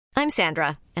I'm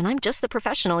Sandra, and I'm just the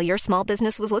professional your small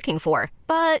business was looking for.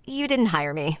 But you didn't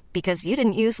hire me because you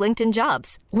didn't use LinkedIn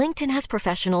Jobs. LinkedIn has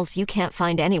professionals you can't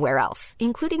find anywhere else,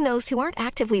 including those who aren't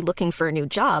actively looking for a new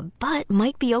job, but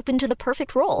might be open to the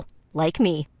perfect role, like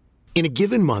me. In a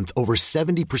given month, over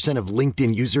 70% of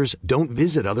LinkedIn users don't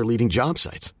visit other leading job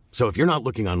sites. So if you're not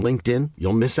looking on LinkedIn,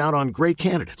 you'll miss out on great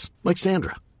candidates like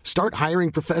Sandra. Start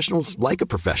hiring professionals like a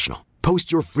professional.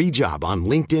 Post your free job on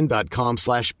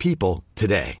linkedin.com/people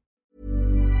today.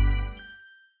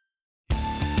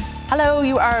 Hello,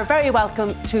 you are very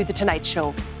welcome to The Tonight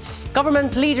Show.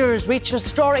 Government leaders reach a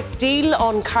historic deal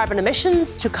on carbon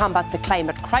emissions to combat the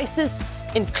climate crisis,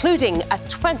 including a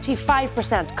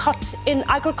 25% cut in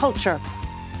agriculture.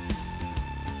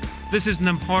 This is an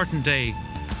important day,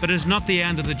 but it is not the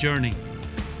end of the journey.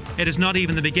 It is not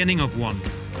even the beginning of one.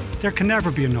 There can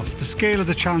never be enough. The scale of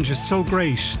the challenge is so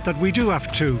great that we do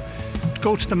have to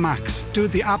go to the max, do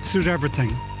the absolute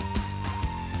everything.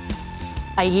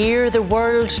 A year the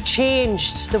world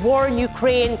changed. The war in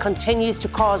Ukraine continues to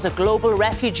cause a global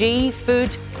refugee,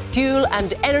 food, fuel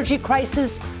and energy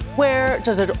crisis. Where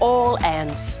does it all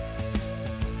end?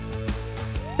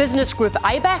 Business group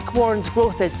IBEC warns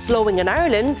growth is slowing in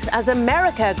Ireland as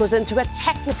America goes into a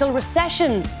technical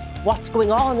recession. What's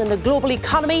going on in the global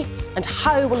economy and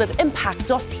how will it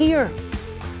impact us here?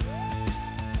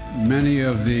 Many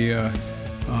of the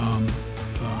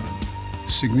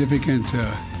significant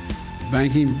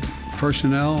banking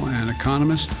personnel and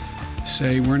economists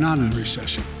say we're not in a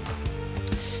recession.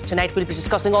 Tonight we'll be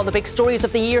discussing all the big stories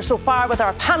of the year so far with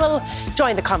our panel.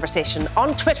 Join the conversation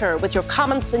on Twitter with your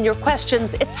comments and your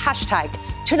questions. It's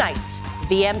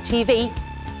 #TonightVMTV.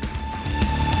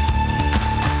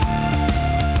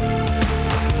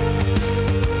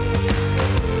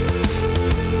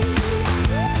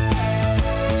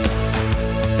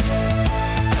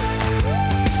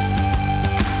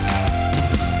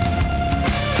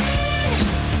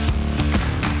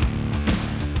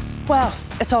 Well,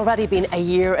 it's already been a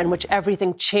year in which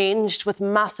everything changed with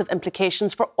massive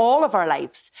implications for all of our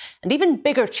lives. And even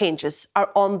bigger changes are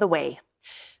on the way.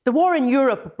 The war in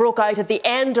Europe broke out at the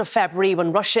end of February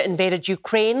when Russia invaded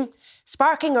Ukraine,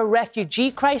 sparking a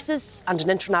refugee crisis and an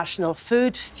international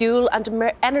food, fuel and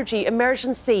energy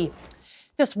emergency.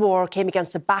 This war came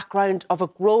against the background of a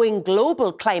growing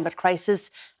global climate crisis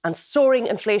and soaring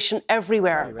inflation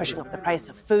everywhere, pushing up the price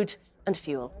of food and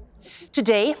fuel.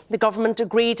 Today, the government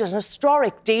agreed an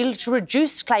historic deal to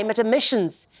reduce climate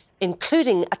emissions,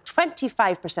 including a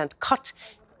 25% cut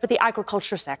for the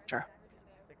agriculture sector.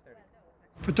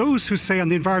 For those who say on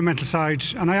the environmental side,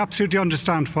 and I absolutely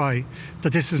understand why,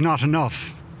 that this is not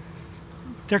enough,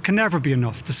 there can never be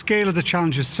enough. The scale of the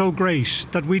challenge is so great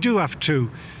that we do have to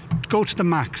go to the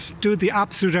max, do the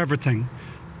absolute everything,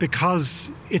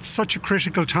 because it's such a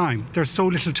critical time. There's so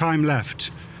little time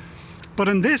left. But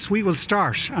in this, we will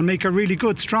start and make a really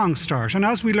good, strong start. And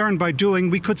as we learn by doing,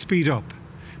 we could speed up.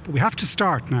 But we have to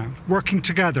start now, working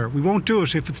together. We won't do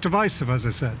it if it's divisive, as I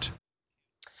said.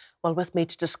 Well, with me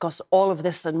to discuss all of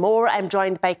this and more, I'm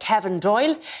joined by Kevin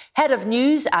Doyle, Head of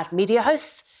News at Media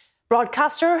House,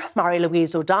 broadcaster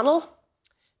Mary-Louise O'Donnell,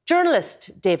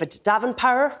 journalist David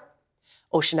Davenpower,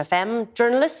 Ocean FM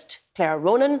journalist Claire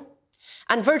Ronan,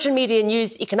 and Virgin Media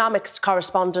News economics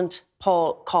correspondent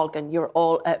Paul Colgan. You're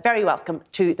all very welcome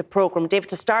to the programme. David,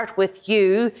 to start with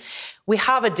you, we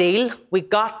have a deal. We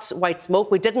got white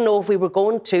smoke. We didn't know if we were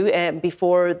going to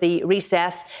before the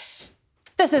recess.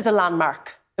 This is a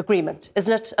landmark agreement,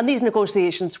 isn't it? And these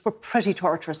negotiations were pretty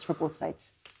torturous for both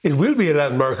sides. It will be a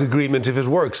landmark agreement if it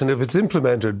works and if it's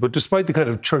implemented. But despite the kind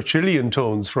of Churchillian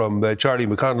tones from Charlie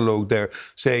McConalogue there,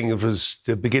 saying it was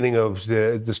the beginning of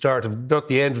the start of, not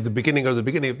the end of the beginning or the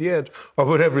beginning of the end, or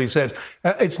whatever he said,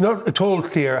 it's not at all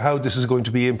clear how this is going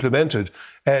to be implemented.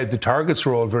 The targets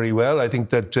are all very well. I think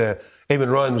that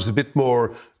Eamon Ryan was a bit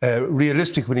more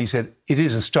realistic when he said it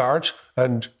is a start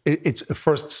and it's a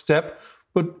first step.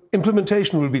 But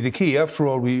implementation will be the key. After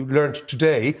all, we learned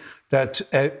today that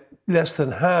less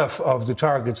than half of the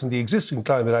targets in the existing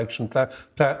climate action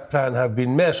plan have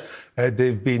been met.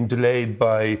 They've been delayed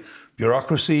by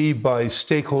bureaucracy, by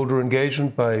stakeholder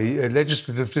engagement, by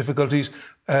legislative difficulties.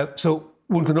 So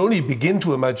one can only begin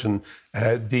to imagine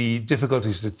the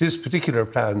difficulties that this particular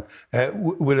plan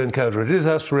will encounter. It is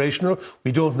aspirational.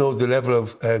 We don't know the level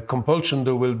of compulsion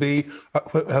there will be,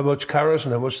 how much carrot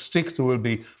and how much stick there will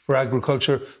be for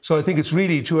agriculture. So I think it's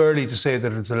really too early to say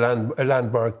that it's a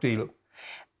landmark deal.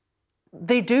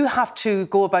 They do have to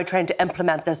go about trying to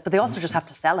implement this, but they also just have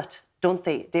to sell it. don't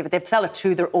they, David? They have to sell it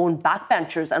to their own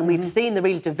backbenchers, and we've seen the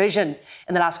real division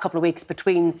in the last couple of weeks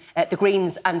between the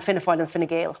Greens and Fianna Fáil and Fine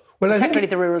Gael, particularly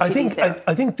the rural TDs there.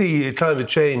 I think the climate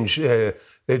change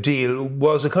deal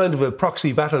was a kind of a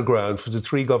proxy battleground for the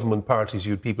three government parties.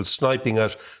 You had people sniping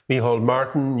at Micheál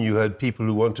Martin. You had people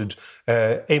who wanted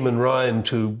Eamon Ryan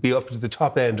to be up to the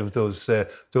top end of those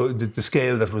the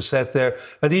scale that was set there.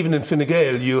 And even in Fine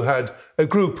Gael, you had a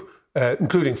group,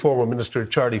 including former Minister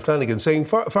Charlie Flanagan, saying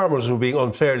farmers were being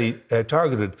unfairly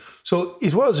targeted. So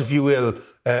it was, if you will,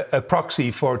 a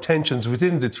proxy for tensions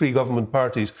within the three government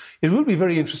parties. It will be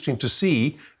very interesting to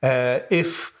see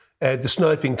if the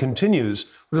sniping continues.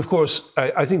 But of course,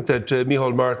 I think that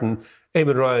Micheál Martin,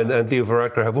 Eamon Ryan and Leo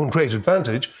Varadkar have one great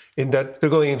advantage in that they're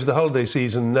going into the holiday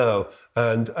season now.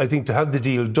 And I think to have the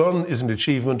deal done is an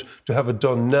achievement. To have it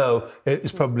done now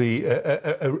is probably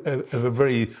a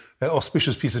very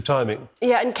auspicious piece of timing.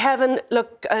 Yeah, and Kevin,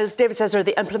 look, as David says there,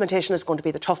 the implementation is going to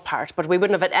be the tough part. But we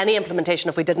wouldn't have had any implementation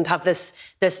if we didn't have this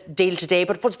deal today.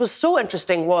 But what was so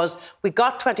interesting was we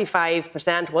got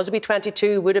 25%. Was it be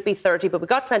 22? Would it be 30? But we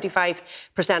got 25%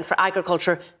 for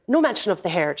agriculture. No mention of the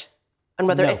herd and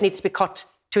whether it needs to be cut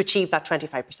to achieve that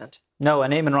 25%. No,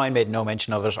 and Eamon Ryan made no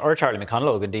mention of it, or Charlie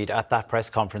McConalogue, indeed, at that press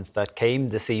conference that came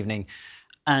this evening.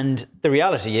 And the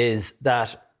reality is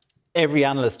that every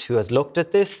analyst who has looked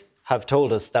at this have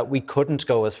told us that we couldn't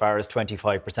go as far as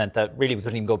 25%, that really we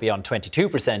couldn't even go beyond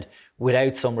 22%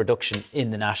 without some reduction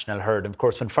in the national herd. And of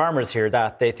course, when farmers hear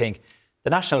that, they think the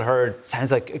national herd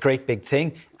sounds like a great big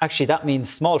thing. Actually, that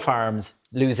means small farms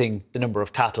losing the number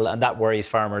of cattle, and that worries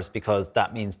farmers because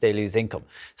that means they lose income.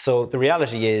 So the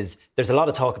reality is there's a lot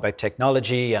of talk about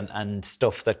technology and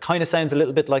stuff that kind of sounds a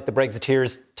little bit like the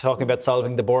Brexiteers talking about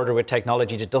solving the border with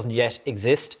technology that doesn't yet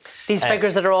exist. These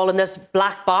figures that are all in this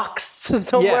black box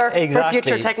somewhere for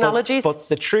future technologies. But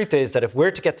the truth is that if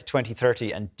we're to get to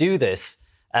 2030 and do this,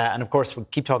 and of course we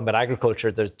keep talking about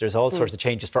agriculture, there's all sorts of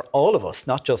changes for all of us,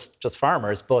 not just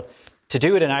farmers, but to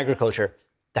do it in agriculture,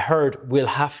 the herd will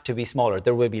have to be smaller.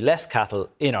 There will be less cattle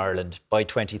in Ireland by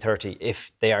 2030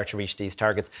 if they are to reach these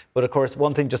targets. But of course,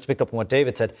 one thing just to pick up on what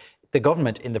David said, the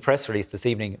government in the press release this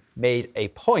evening made a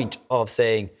point of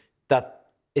saying that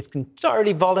it's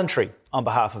entirely voluntary on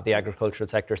behalf of the agricultural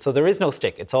sector. So there is no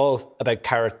stick. It's all about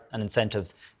carrot and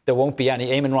incentives. There won't be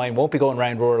any, Eamon Ryan won't be going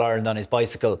around rural Ireland on his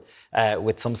bicycle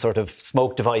with some sort of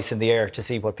smoke device in the air to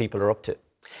see what people are up to.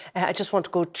 I just want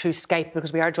to go to Skype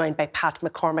because we are joined by Pat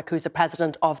McCormick, who's the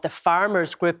president of the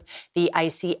Farmers Group, the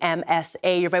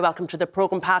ICMSA. You're very welcome to the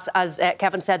programme, Pat. As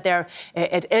Kevin said there,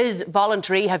 it is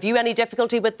voluntary. Have you any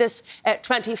difficulty with this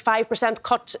 25%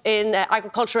 cut in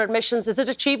agricultural emissions? Is it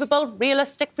achievable,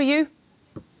 realistic for you?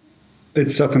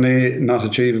 It's certainly not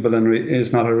achievable and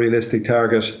is not a realistic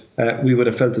target. We would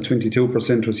have felt that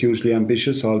 22% was hugely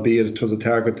ambitious, albeit it was a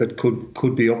target that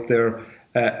could be up there.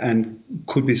 And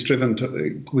could be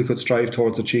we could strive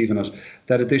towards achieving it.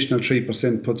 That additional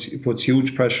 3% puts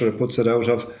huge pressure. It puts it out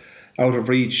of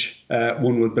reach,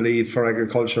 one would believe, for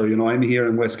agriculture. You know, I'm here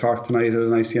in West Cork tonight at an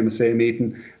ICMSA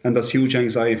meeting, and there's huge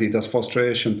anxiety, there's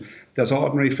frustration. There's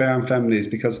ordinary farm families,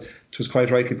 because it was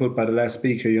quite rightly put by the last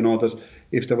speaker, you know, that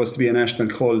if there was to be a national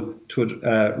cull, it would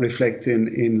reflect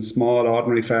in small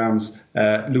ordinary farms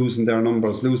losing their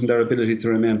numbers, losing their ability to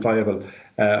remain viable.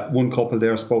 One couple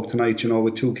there spoke tonight, you know,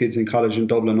 with 2 kids in college in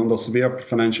Dublin under severe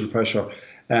financial pressure,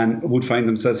 and would find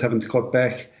themselves having to cut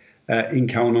back in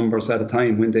cow numbers at a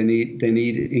time when they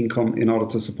need income in order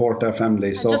to support their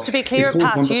families. So just to be clear,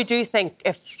 Pat, you do think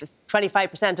if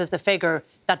 25% is the figure,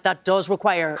 that does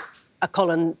require a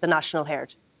cull in the national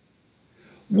herd?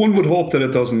 One would hope that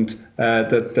it doesn't,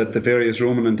 that the various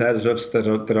ruminant additives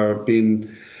that are being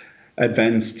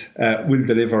advanced will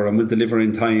deliver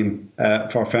in time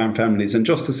for farm families. And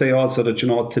just to say also that, you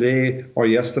know, today or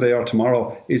yesterday or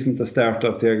tomorrow isn't the start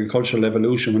of the agricultural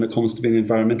evolution when it comes to being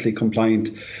environmentally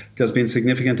compliant. There's been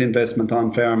significant investment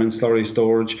on farm in slurry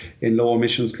storage, in low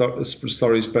emission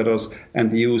slurry spreaders, and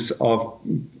the use of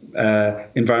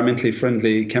environmentally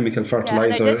friendly chemical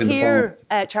fertiliser. I did hear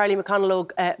Charlie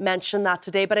McConalogue mention that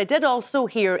today, but I did also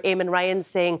hear Eamon Ryan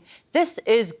saying this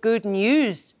is good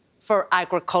news for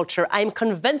agriculture. I'm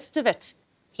convinced of it,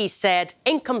 he said.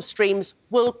 Income streams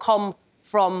will come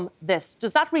from this.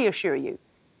 Does that reassure you?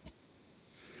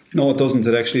 No, it doesn't.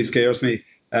 It actually scares me.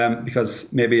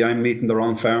 Because maybe I'm meeting the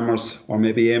wrong farmers, or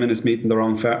maybe Eamon is meeting the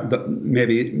wrong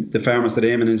maybe the farmers that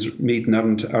Eamon is meeting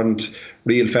aren't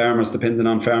real farmers, depending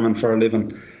on farming for a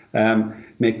living.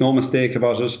 Make no mistake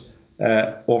about it,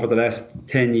 over the last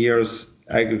 10 years,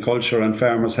 agriculture and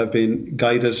farmers have been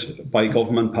guided by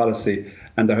government policy,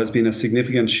 and there has been a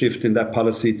significant shift in that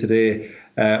policy today,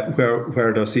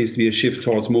 where there seems to be a shift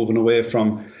towards moving away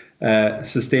from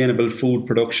sustainable food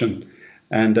production.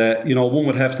 And, one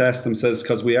would have to ask themselves,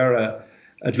 because we are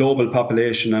a global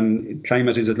population and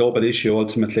climate is a global issue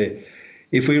ultimately,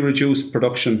 if we reduce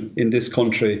production in this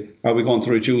country, are we going to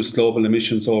reduce global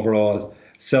emissions overall?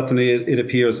 Certainly it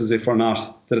appears as if we're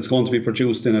not, that it's going to be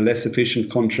produced in a less efficient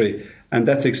country. And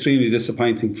that's extremely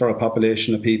disappointing for a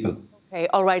population of people. Okay,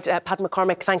 all right, Pat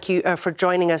McCormick, thank you for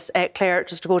joining us. Claire,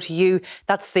 just to go to you,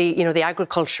 that's the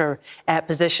agriculture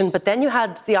position, but then you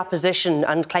had the opposition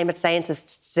and climate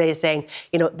scientists today saying,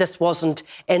 this wasn't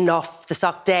enough. The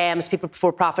Soc Dems, People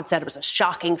Before Profit, said it was a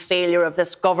shocking failure of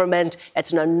this government.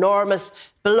 It's an enormous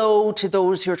blow to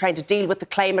those who are trying to deal with the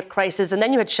climate crisis. And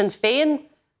then you had Sinn Féin.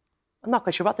 I'm not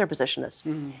quite sure what their position is.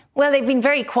 Well, they've been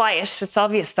very quiet. It's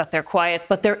obvious that they're quiet,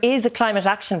 but there is a climate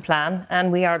action plan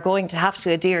and we are going to have to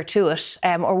adhere to it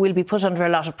or we'll be put under a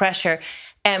lot of pressure.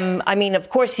 Of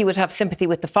course, you would have sympathy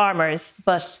with the farmers,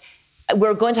 but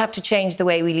we're going to have to change the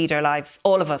way we lead our lives,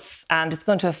 all of us, and it's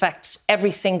going to affect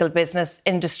every single business,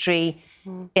 industry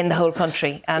in the whole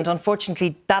country. And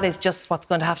unfortunately, that is just what's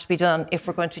going to have to be done if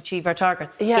we're going to achieve our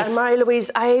targets. Yeah, and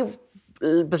Marie-Louise, I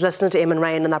was listening to Eamon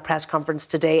Ryan in that press conference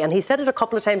today, and he said it a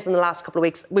couple of times in the last couple of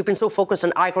weeks. We've been so focused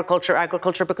on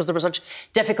agriculture, because there was such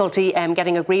difficulty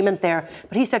getting agreement there.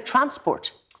 But he said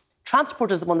transport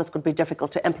is the one that's going to be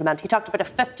difficult to implement. He talked about a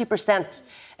 50%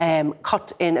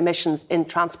 cut in emissions in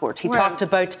transport. He talked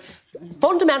about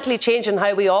fundamentally changing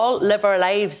how we all live our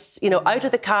lives, out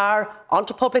of the car,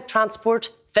 onto public transport,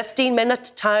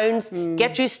 15-minute towns,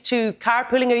 get used to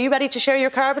carpooling. Are you ready to share your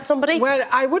car with somebody? Well,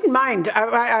 I wouldn't mind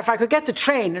if I could get the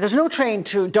train. There's no train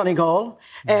to Donegal,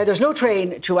 there's no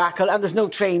train to Achill, and there's no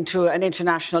train to an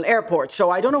international airport. So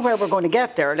I don't know where we're going to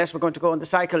get there unless we're going to go on the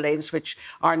cycle lanes, which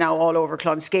are now all over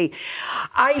Clonskee.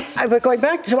 But going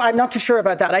back, so I'm not too sure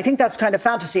about that. I think that's kind of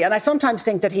fantasy. And I sometimes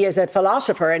think that he is a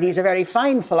philosopher, and he's a very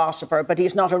fine philosopher, but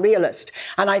he's not a realist.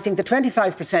 And I think the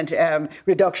 25%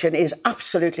 reduction is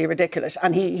absolutely ridiculous.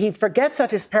 And he forgets at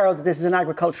his peril that this is an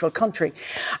agricultural country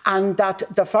and that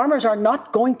the farmers are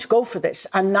not going to go for this,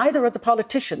 and neither are the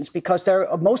politicians, because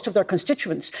most of their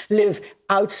constituents live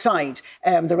outside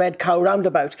the Red Cow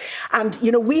roundabout. And,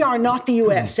 we are not the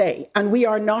USA and we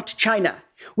are not China.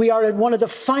 We are one of the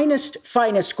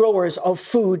finest growers of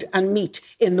food and meat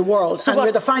in the world, and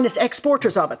we're the finest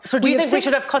exporters of it. So do you think we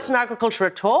should have cuts in agriculture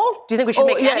at all? Do you think we should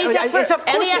make any effort?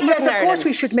 Yes, of course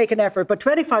we should make an effort, but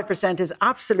 25% is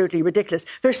absolutely ridiculous.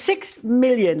 There's 6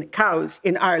 million cows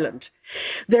in Ireland.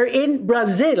 They're in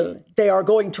Brazil. They are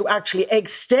going to actually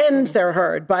extend their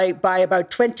herd by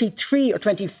about 23 or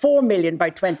 24 million by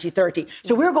 2030.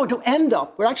 So we're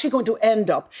actually going to end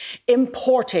up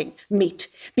importing meat,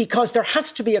 because there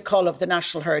has to be a cull of the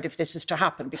national herd if this is to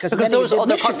happen. Because those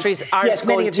other countries aren't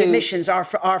many of the emissions are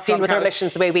deal with their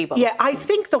emissions the way we will. Yeah, I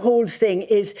think the whole thing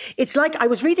is, it's like I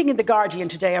was reading in The Guardian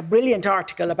today a brilliant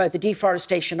article about the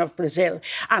deforestation of Brazil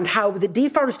and how the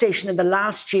deforestation in the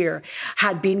last year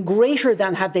had been greater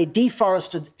than have they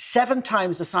deforested 7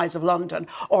 times the size of London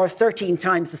or 13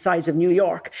 times the size of New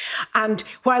York. And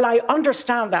while I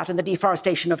understand that in the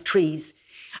deforestation of trees,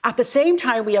 at the same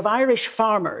time we have Irish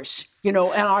farmers, in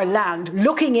our land,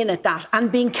 looking in at that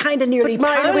and being kind of nearly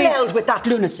paralleled with that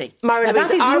lunacy.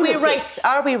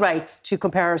 Are we right to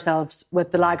compare ourselves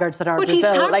with the laggards that are Brazil?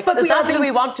 Is that who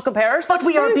we want to compare ourselves to?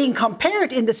 But we are being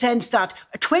compared in the sense that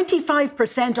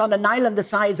 25% on an island the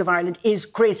size of Ireland is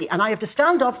crazy. And I have to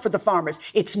stand up for the farmers.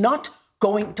 It's not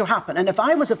going to happen. And if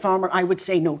I was a farmer, I would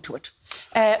say no to it.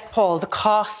 Paul, the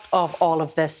cost of all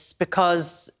of this,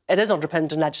 because it is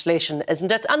underpinned in legislation,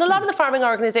 isn't it? And a lot of the farming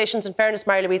organisations, in fairness,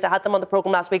 Marie-Louise, I had them on the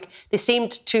programme last week, they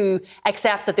seemed to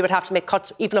accept that they would have to make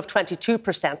cuts even of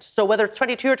 22%. So whether it's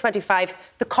 22 or 25,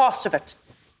 the cost of it,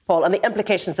 Paul, and the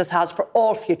implications this has for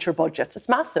all future budgets, it's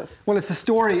massive. Well, it's a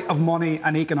story of money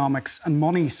and economics, and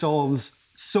money solves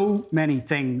so many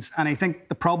things. And I think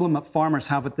the problem that farmers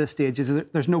have at this stage is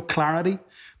that there's no clarity.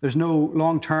 There's no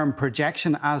long-term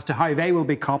projection as to how they will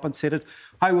be compensated.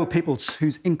 How will people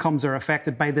whose incomes are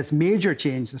affected by this major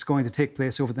change that's going to take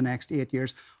place over the next 8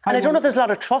 years? And I don't know if there's a lot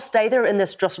of trust either in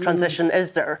this just transition,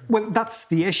 is there? Well, that's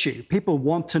the issue. People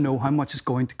want to know how much it's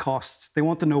going to cost. They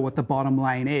want to know what the bottom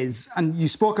line is. And you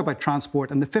spoke about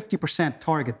transport and the 50%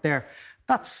 target there.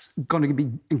 That's going to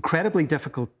be incredibly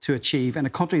difficult to achieve in a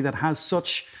country that has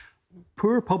such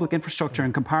poor public infrastructure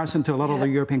in comparison to a lot of other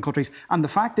European countries. And the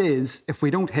fact is, if we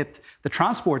don't hit the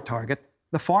transport target,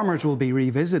 the farmers will be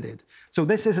revisited. So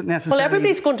this isn't necessarily... Well,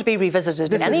 everybody's going to be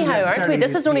revisited anyhow, aren't we?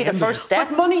 This is only the first step.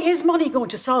 But is money going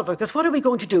to solve it? Because what are we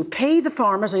going to do? Pay the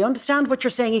farmers, I understand what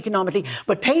you're saying economically,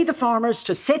 but pay the farmers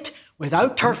to sit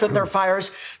without turf in their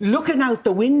fires, looking out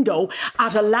the window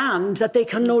at a land that they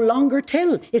can no longer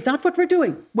till. Is that what we're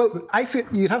doing? Well, I feel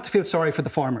you'd have to feel sorry for the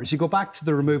farmers. You go back to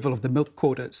the removal of the milk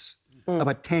quotas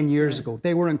about 10 years ago.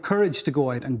 They were encouraged to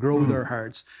go out and grow their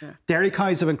herds. Dairy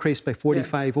cows have increased by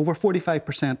over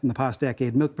 45% in the past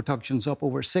decade. Milk production's up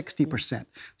over 60%.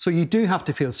 So you do have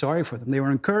to feel sorry for them. They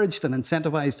were encouraged and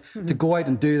incentivised to go out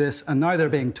and do this, and now they're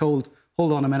being told,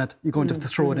 hold on a minute, you're going to have to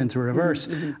throw it into reverse.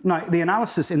 Now, the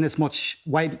analysis in this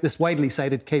widely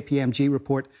cited KPMG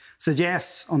report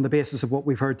suggests, on the basis of what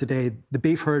we've heard today, the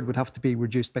beef herd would have to be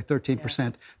reduced by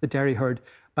 13%, the dairy herd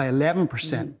by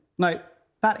 11%. Now,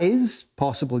 that is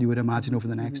possible, you would imagine, over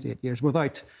the next 8 years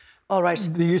without the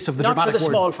use of the not dramatic for the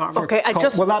word. small farmer. Okay,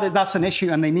 that's an issue,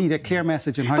 and they need a clear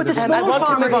message on how. But the small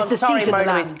farmer is the seat of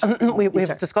the land.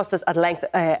 We've discussed this at length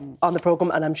on the programme,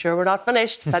 and I'm sure we're not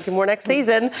finished. Plenty more next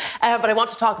season. But I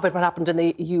want to talk about what happened in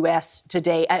the US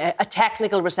today. A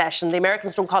technical recession. The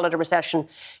Americans don't call it a recession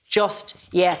just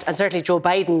yet, and certainly Joe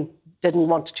Biden didn't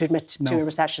want to admit to a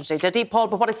recession today, did he, Paul?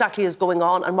 But what exactly is going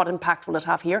on, and what impact will it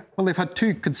have here? Well, they've had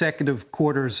 2 consecutive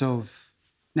quarters of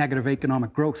negative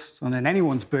economic growth, and in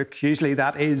anyone's book, usually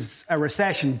that is a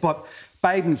recession. But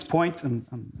Biden's point, and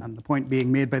the point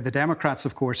being made by the Democrats,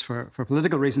 of course, for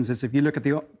political reasons, is if you look at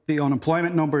the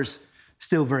unemployment numbers,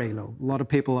 still very low. A lot of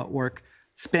people at work.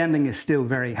 Spending is still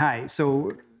very high.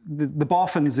 So the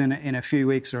boffins in a few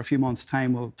weeks or a few months'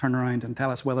 time will turn around and tell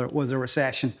us whether it was a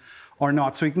recession or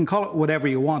not. So you can call it whatever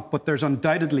you want, but there's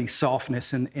undoubtedly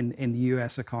softness in the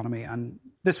US economy. And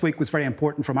this week was very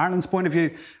important from Ireland's point of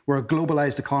view. We're a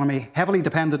globalised economy, heavily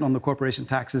dependent on the corporation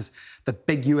taxes that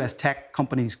big US tech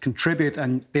companies contribute.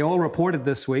 And they all reported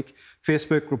this week.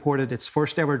 Facebook reported its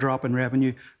first ever drop in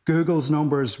revenue. Google's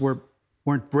numbers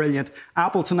weren't brilliant.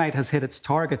 Apple tonight has hit its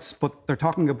targets, but they're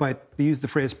talking about, they use the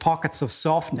phrase, pockets of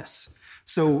softness.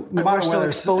 So no matter we're still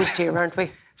exposed here, aren't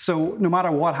we? So no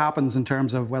matter what happens in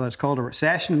terms of whether it's called a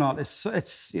recession or not,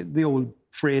 it's the old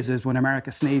phrase is when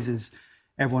America sneezes,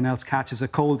 everyone else catches a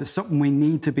cold. It's something we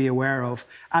need to be aware of.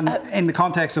 And in the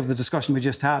context of the discussion we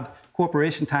just had,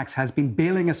 corporation tax has been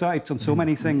bailing us out on so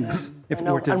many things.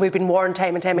 And we've been warned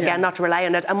time and time again not to rely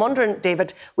on it. I'm wondering,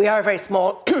 David, we are a very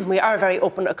small, we are a very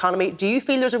open economy. Do you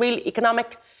feel there's a real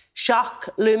economic shock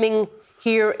looming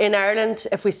here in Ireland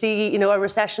if we see, a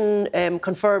recession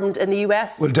confirmed in the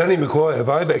US? Well, Danny McCoy of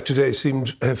IBEC today seemed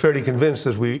fairly convinced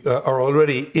that we are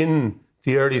already in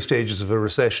the early stages of a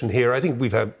recession here. I think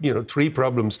we've had, 3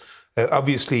 problems.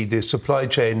 Obviously, the supply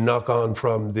chain knock-on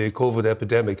from the COVID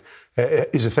epidemic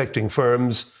is affecting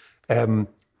firms.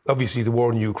 Obviously, the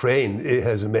war in Ukraine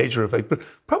has a major effect, but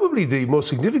probably the most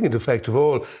significant effect of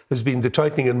all has been the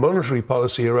tightening in monetary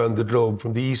policy around the globe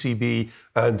from the ECB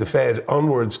and the Fed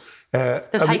onwards.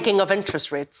 There's hiking of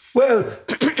interest rates. Well,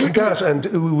 that, and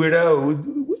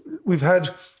we've had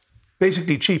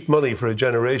basically cheap money for a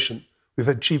generation. We've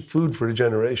had cheap food for a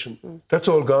generation. That's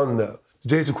all gone now. The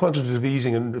days of quantitative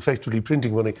easing and effectively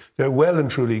printing money, they're well and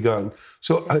truly gone.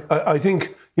 So I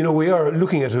think, we are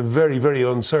looking at a very, very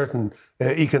uncertain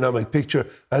economic picture.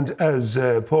 And as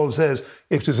Paul says,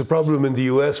 if there's a problem in the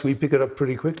US, we pick it up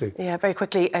pretty quickly. Yeah, very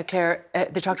quickly, Claire,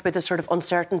 they talked about this sort of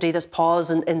uncertainty, this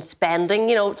pause in spending.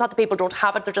 It's not that people don't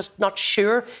have it, they're just not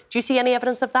sure. Do you see any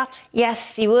evidence of that?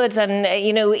 Yes, you would. And,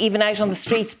 even out on the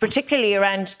streets, particularly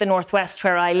around the northwest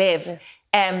where I live,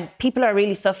 people are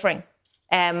really suffering.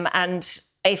 And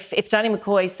if Danny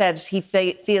McCoy said he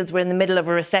feels we're in the middle of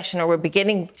a recession or we're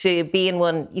beginning to be in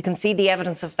one, you can see the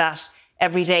evidence of that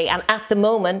every day. And at the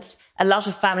moment, a lot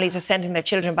of families are sending their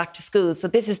children back to school. So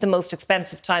this is the most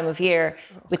expensive time of year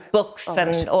with books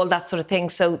and all that sort of thing.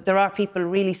 So there are people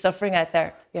really suffering out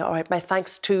there. Yeah, all right. My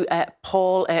thanks to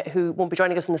Paul, who won't be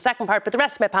joining us in the second part, but the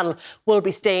rest of my panel will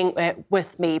be staying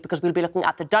with me because we'll be looking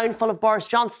at the downfall of Boris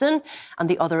Johnson and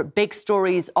the other big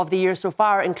stories of the year so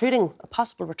far, including a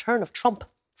possible return of Trump.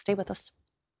 Stay with us.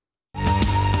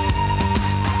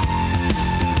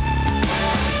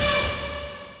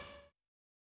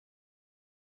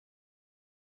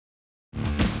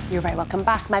 You're very welcome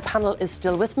back. My panel is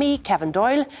still with me. Kevin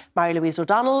Doyle, Mary-Louise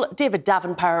O'Donnell, David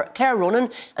Davenpower, Claire Ronan,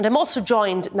 and I'm also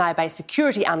joined now by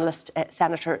security analyst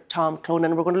Senator Tom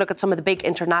Clonan. We're going to look at some of the big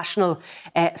international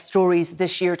stories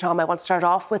this year, Tom. I want to start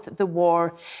off with the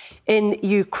war in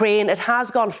Ukraine. It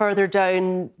has gone further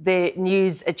down the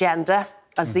news agenda,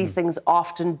 as these things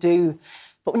often do.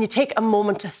 But when you take a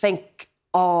moment to think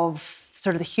of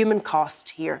sort of the human cost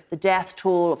here, the death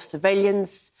toll of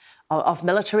civilians, of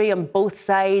military on both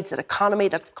sides, an economy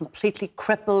that's completely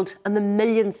crippled, and the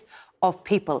millions of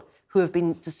people who have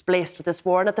been displaced with this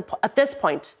war. And at this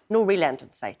point, no real end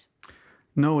in sight.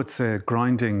 No, it's a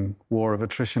grinding war of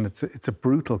attrition. It's a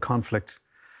brutal conflict.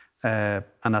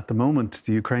 And at the moment,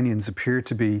 the Ukrainians appear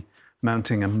to be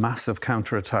mounting a massive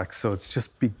counterattack. So it's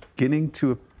just beginning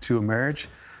to emerge.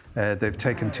 They've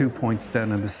taken 2 points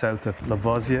down in the south at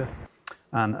Lvovia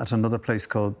and at another place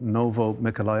called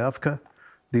Novo-Mykolaiivka.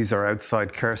 These are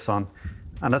outside Kherson.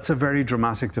 And that's a very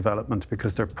dramatic development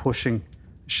because they're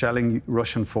shelling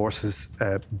Russian forces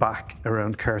back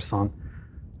around Kherson.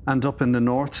 And up in the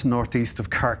northeast of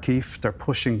Kharkiv, they're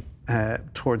pushing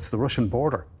towards the Russian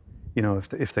border,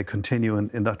 if they continue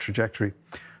in that trajectory.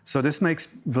 So this makes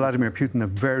Vladimir Putin a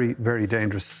very, very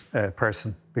dangerous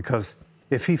person, because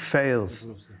if he fails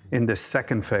in this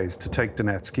second phase to take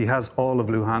Donetsk, he has all of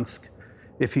Luhansk.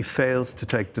 If he fails to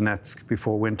take Donetsk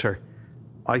before winter,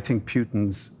 I think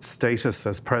Putin's status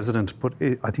as president, but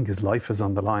I think his life is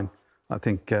on the line. I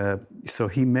think so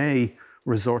he may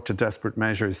resort to desperate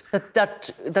measures. That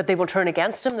they will turn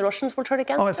against him, the Russians will turn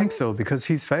against him? Oh, I think so, because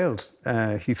he's failed.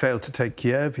 He failed to take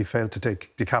Kiev, he failed to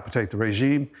decapitate the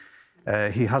regime.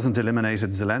 He hasn't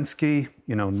eliminated Zelensky.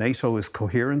 NATO is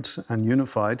coherent and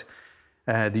unified.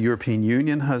 The European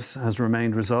Union has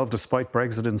remained resolved despite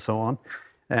Brexit and so on.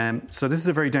 So this is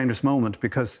a very dangerous moment,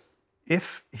 because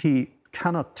if he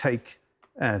cannot take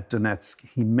Donetsk,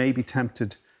 he may be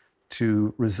tempted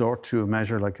to resort to a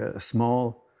measure like a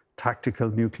small tactical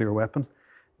nuclear weapon.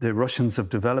 The Russians have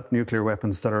developed nuclear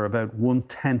weapons that are about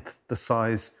 1/10 the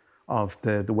size of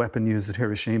the weapon used at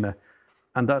Hiroshima.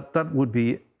 And that would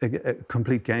be a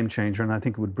complete game changer, and I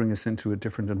think it would bring us into a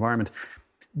different environment.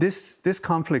 This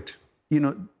conflict,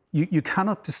 you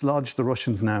cannot dislodge the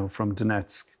Russians now from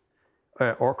Donetsk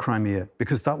or Crimea,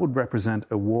 because that would represent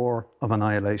a war of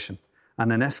annihilation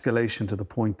and an escalation to the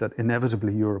point that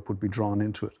inevitably Europe would be drawn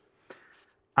into it.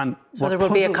 And so there will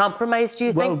be a compromise, do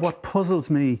you think? Well, what puzzles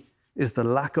me is the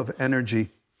lack of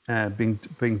energy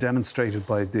being demonstrated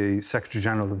by the Secretary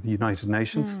General of the United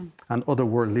Nations and other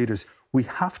world leaders. We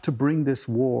have to bring this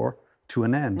war to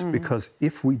an end, because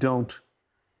if we don't,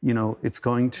 it's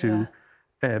going to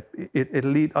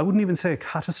it'll lead, I wouldn't even say a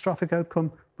catastrophic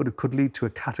outcome, but it could lead to a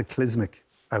cataclysmic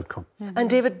outcome. And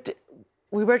David,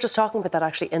 we were just talking about that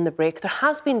actually in the break. There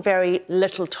has been very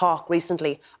little talk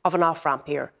recently of an off-ramp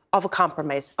here, of a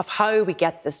compromise, of how we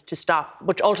get this to stop,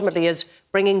 which ultimately is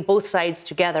bringing both sides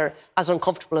together, as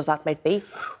uncomfortable as that might be,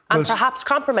 and perhaps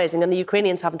compromising, and the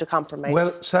Ukrainians having to compromise.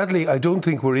 Well, sadly, I don't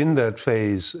think we're in that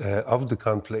phase of the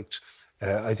conflict.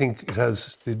 I think it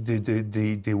has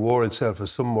the war itself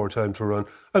has some more time to run.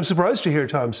 I'm surprised to hear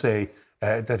Tom say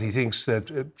that he thinks that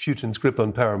Putin's grip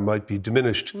on power might be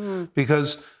diminished,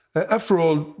 because after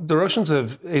all, the Russians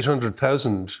have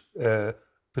 800,000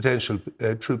 potential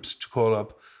troops to call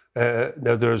up.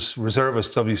 Now, there's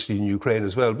reservists, obviously, in Ukraine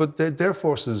as well, but their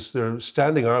forces, their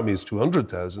standing army is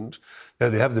 200,000. Now,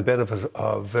 they have the benefit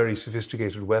of very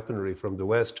sophisticated weaponry from the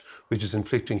West, which is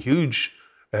inflicting huge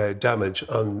damage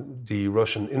on the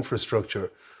Russian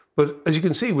infrastructure. But as you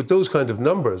can see, with those kind of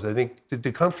numbers, I think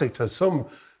the conflict has some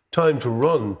time to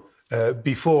run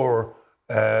before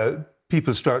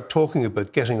people start talking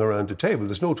about getting around the table.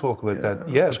 There's no talk about that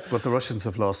yet. But the Russians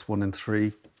have lost 1 in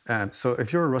 3. So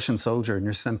if you're a Russian soldier and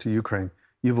you're sent to Ukraine,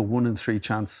 you have a 1 in 3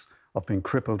 chance of being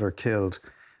crippled or killed.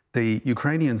 The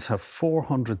Ukrainians have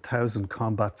 400,000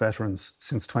 combat veterans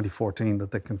since 2014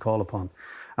 that they can call upon.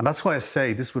 And that's why I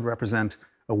say this would represent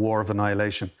a war of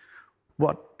annihilation.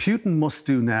 What Putin must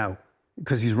do now,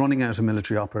 because he's running out of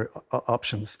military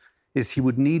options, is he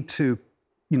would need to,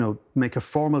 make a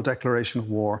formal declaration of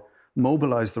war,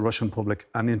 mobilize the Russian public,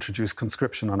 and introduce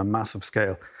conscription on a massive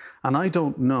scale. And I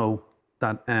don't know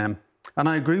that, and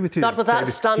I agree with you, not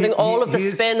withstanding all of the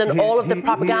spin and all of the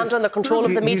propaganda and the control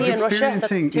of the media in Russia, that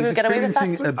he will get away with that.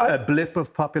 He's experiencing a blip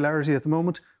of popularity at the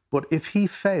moment, but if he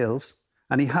fails,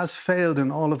 and he has failed in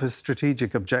all of his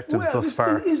strategic objectives thus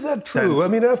far. Is that true? I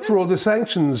mean, after all, the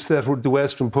sanctions that the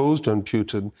West imposed on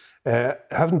Putin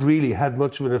haven't really had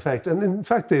much of an effect. And in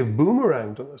fact, they've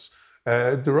boomeranged on us.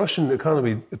 The Russian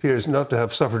economy appears not to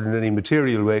have suffered in any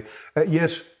material way.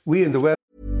 Yet we in the West...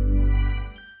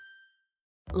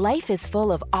 Life is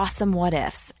full of awesome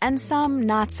what-ifs, and some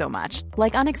not so much,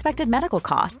 like unexpected medical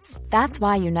costs. That's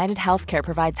why United Healthcare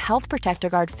provides Health Protector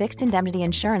Guard fixed indemnity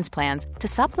insurance plans to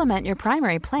supplement your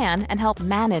primary plan and help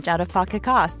manage out-of-pocket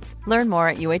costs. Learn more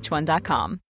at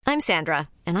UH1.com. I'm Sandra,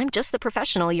 and I'm just the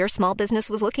professional your small business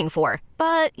was looking for.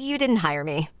 But you didn't hire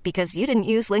me, because you didn't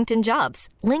use LinkedIn Jobs.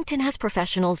 LinkedIn has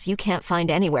professionals you can't find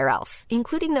anywhere else,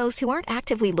 including those who aren't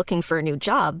actively looking for a new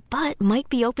job, but might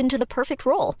be open to the perfect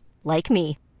role. like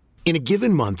me. In a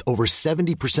given month, over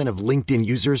 70% of LinkedIn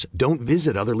users don't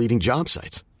visit other leading job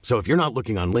sites. So if you're not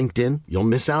looking on LinkedIn, you'll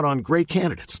miss out on great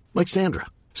candidates like Sandra.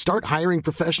 Start hiring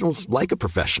professionals like a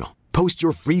professional. Post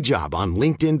your free job on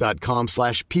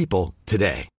linkedin.com/people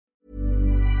today.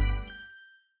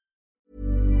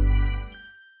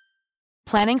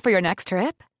 Planning for your next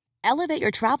trip? Elevate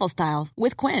your travel style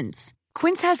with Quince.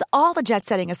 Quince has all the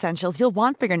jet-setting essentials you'll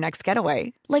want for your next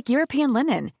getaway, like European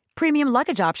linen, premium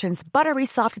luggage options, buttery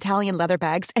soft Italian leather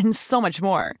bags, and so much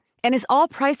more. And is all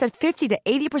priced at 50 to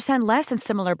 80% less than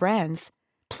similar brands.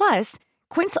 Plus,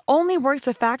 Quince only works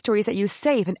with factories that use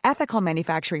safe and ethical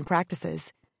manufacturing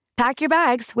practices. Pack your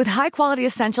bags with high-quality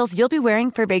essentials you'll be wearing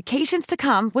for vacations to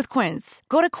come with Quince.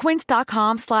 Go to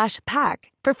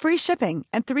quince.com/pack for free shipping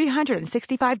and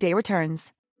 365-day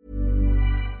returns.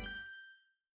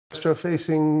 Are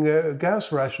facing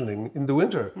gas rationing in the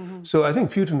winter. So I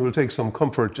think Putin will take some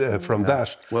comfort from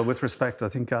that. Well, with respect, I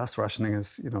think gas rationing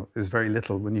is very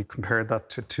little when you compare that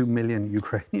to 2 million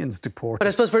Ukrainians deported. But I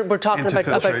suppose we're talking about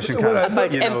impact. Talking about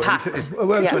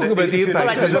the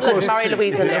impact. Sorry,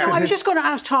 Louise. I was just going to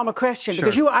ask Tom a question,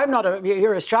 because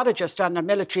you're a strategist and a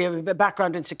military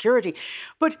background in security.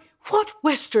 But what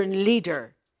Western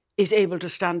leader is able to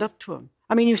stand up to him?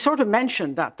 I mean, you sort of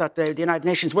mentioned that the United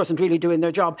Nations wasn't really doing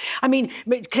their job. I mean,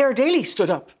 Claire Daly stood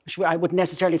up. I wouldn't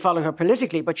necessarily follow her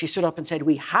politically, but she stood up and said,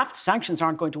 sanctions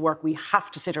aren't going to work. We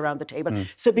have to sit around the table.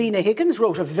 Sabina Higgins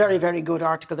wrote a very, very good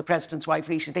article, The President's Wife,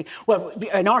 recently. Well,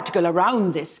 an article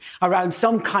around this, around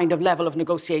some kind of level of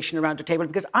negotiation around the table,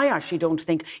 because I actually don't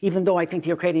think, even though I think the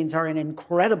Ukrainians are in an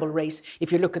incredible race,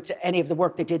 if you look at any of the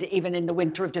work they did, even in the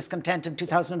winter of discontent in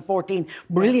 2014,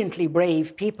 brilliantly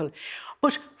brave people.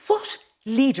 But what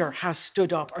leader has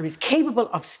stood up or is capable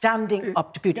of standing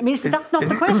up to Putin? I mean, is that not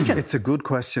the question? It's a good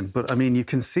question, but I mean, you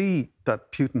can see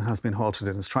that Putin has been halted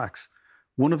in his tracks.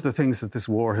 One of the things that this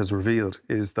war has revealed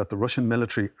is that the Russian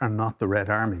military are not the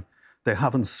Red Army. They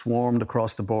haven't swarmed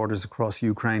across the borders across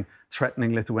Ukraine,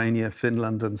 threatening Lithuania,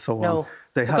 Finland, and so on. No,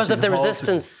 they because of the halted.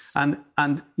 resistance. And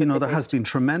there has been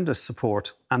tremendous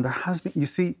support, and there has been. You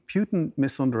see, Putin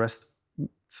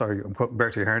Sorry, I'm quoting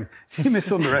Bertie Ahern. He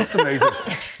misunderestimated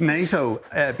NATO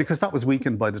because that was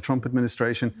weakened by the Trump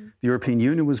administration. The European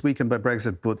Union was weakened by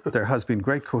Brexit, but there has been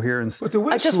great coherence. But the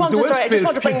West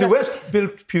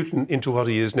built Putin into what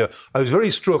he is now. I was very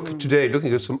struck today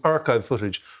looking at some archive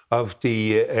footage of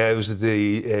the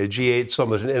G8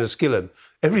 summit in Enniskillen.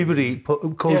 Everybody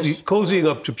cozying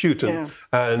up to Putin,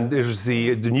 and it was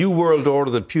the new world order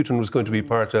that Putin was going to be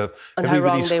part of. And everybody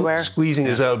how wrong they were. Squeezing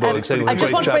his elbow and saying, I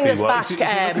just want to bring this back,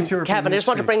 Kevin. I just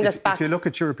want to bring this back. If you look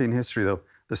at European history, though,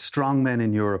 the strong men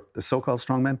in Europe, the so-called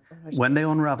strong men, when they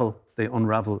unravel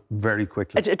very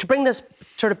quickly. To bring this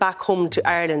sort of back home to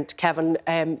Ireland, Kevin,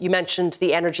 you mentioned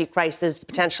the energy crisis, the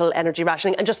potential energy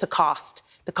rationing, and just the cost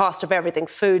of everything,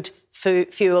 food,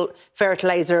 fuel,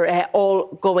 fertiliser,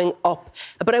 all going up.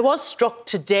 But I was struck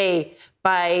today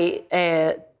by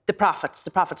the profits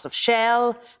of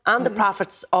Shell and the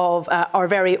profits of our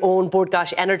very own Bord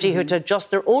Gáis Energy, who had to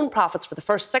adjust their own profits for the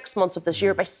first 6 months of this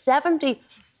year by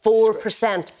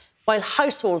 74%, while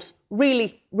households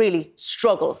really, really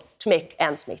struggle to make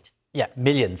ends meet. Yeah,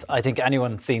 millions. I think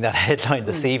anyone seeing that headline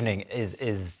this evening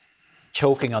is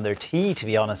choking on their tea, to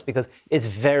be honest, because it's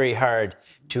very hard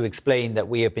to explain that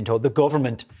we have been told the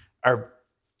government are,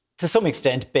 to some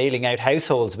extent, bailing out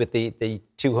households with the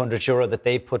 €200 that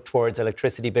they've put towards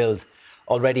electricity bills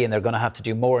already, and they're going to have to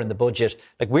do more in the budget.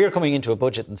 Like, we're coming into a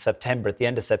budget in September, at the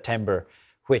end of September,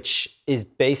 which is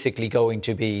basically going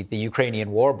to be the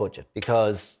Ukrainian war budget,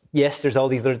 because, yes, there's all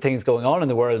these other things going on in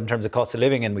the world in terms of cost of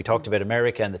living, and we talked about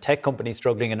America and the tech companies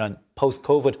struggling and on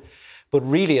post-COVID, but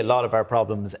really a lot of our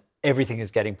problems, everything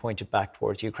is getting pointed back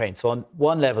towards Ukraine. So on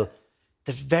one level,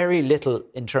 there's very little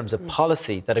in terms of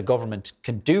policy that a government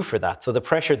can do for that. So the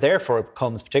pressure therefore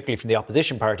comes particularly from the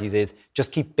opposition parties is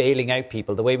just keep bailing out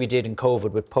people the way we did in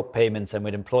COVID with PUP payments and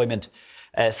with employment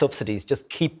subsidies, just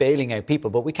keep bailing out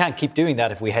people. But we can't keep doing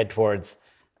that if we head towards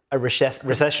a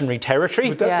recessionary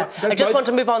territory. I just want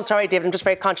to move on. Sorry, David, I'm just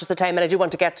very conscious of time, and I do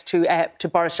want to get to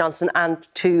Boris Johnson and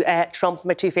to Trump,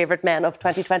 my two favourite men of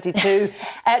 2022.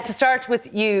 To start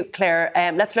with you, Claire,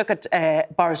 let's look at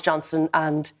Boris Johnson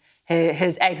and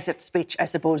his exit speech, I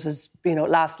suppose, is,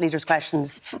 last leaders'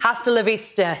 questions. Hasta la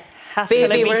vista. Hasta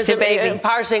la vista, baby.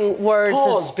 Parting words.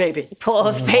 Pause, baby.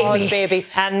 Pause, baby. Pause, baby.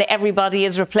 And everybody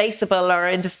is replaceable or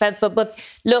indispensable. But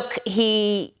look,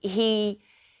 he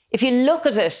if you look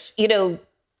at it,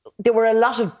 there were a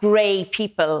lot of grey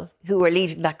people who were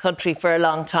leading that country for a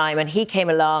long time, and he came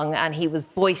along and he was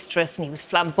boisterous and he was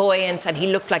flamboyant and he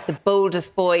looked like the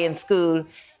boldest boy in school.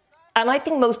 And I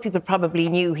think most people probably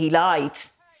knew he lied.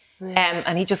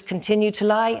 And he just continued to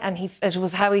lie. And it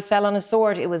was how he fell on his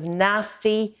sword. It was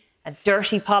nasty and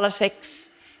dirty politics.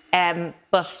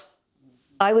 But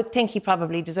I would think he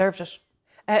probably deserved it.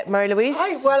 Mary-Louise?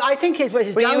 I think it was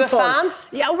his downfall. Were you a fan?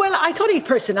 Yeah, well, I thought he had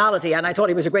personality and I thought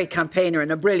he was a great campaigner and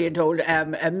a brilliant old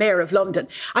mayor of London.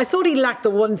 I thought he lacked the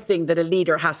one thing that a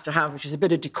leader has to have, which is a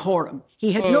bit of decorum.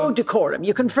 He had no decorum.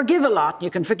 You can forgive a lot. You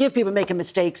can forgive people making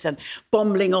mistakes and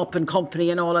bumbling up and company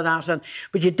and all of that.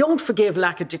 But you don't forgive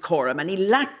lack of decorum. And he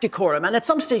lacked decorum. And at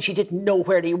some stage, he didn't know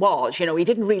where he was. You know, he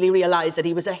didn't really realise that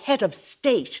he was a head of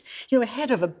state, you know, a head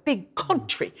of a big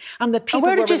country. And that people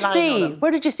were relying on him.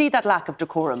 Where did you see that lack of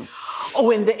decorum? Oh,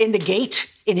 in the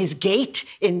gate, in his gate,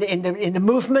 in the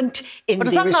movement, in the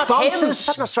responses. Not him?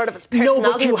 That's not sort of his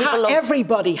personality. No, but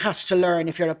everybody has to learn,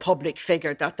 if you're a public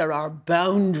figure, that there are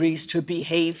boundaries to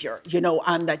behaviour, you know,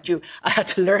 and that I had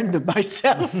to learn them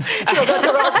myself. You know, that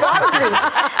there are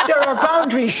boundaries. There are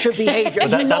boundaries to behaviour.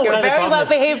 You're very well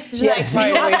behaved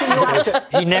tonight.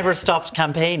 He never stopped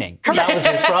campaigning. Correct. That was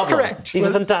his problem. Correct. He's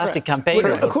a fantastic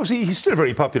campaigner. But of course, he's still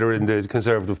very popular in the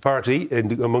Conservative Party,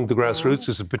 among the grassroots.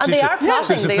 There's a petition. And they are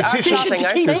plotting. They are plotting,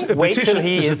 aren't they? Wait till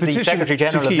he is the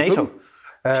Secretary-General of NATO.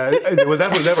 Well,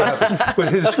 that will never happen.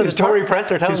 But that's what the Tory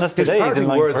press are telling us today. His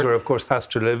words were, of course,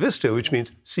 hasta la vista, which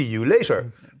means see you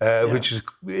later, which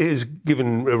is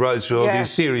given rise to all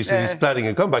these theories that he's planning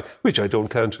a comeback, which I don't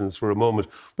countenance for a moment.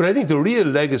 But I think the real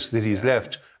legacy that he's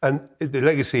left, and the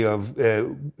legacy of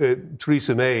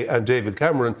Theresa May and David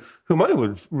Cameron, whom I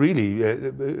would really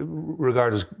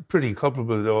regard as pretty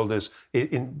culpable in all this,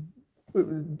 in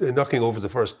knocking over the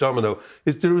first domino,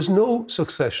 is there was no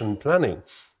succession planning.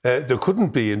 There couldn't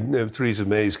be in Theresa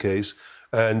May's case,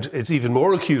 and it's even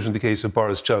more acute in the case of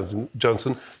Boris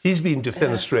Johnson. He's been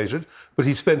defenestrated, but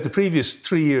he spent the previous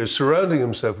 3 years surrounding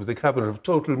himself with a cabinet of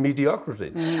total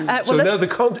mediocrities. So now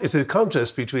it's a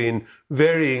contest between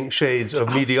varying shades of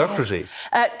mediocrity.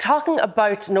 Talking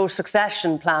about no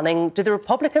succession planning, do the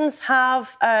Republicans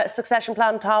have a succession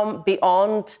plan, Tom,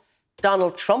 beyond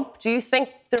Donald Trump? Do you think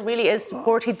there really is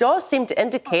support? He does seem to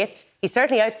indicate he's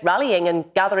certainly out rallying and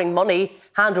gathering money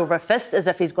hand over fist as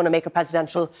if he's going to make a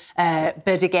presidential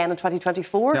bid again in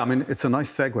 2024. Yeah, I mean, it's a nice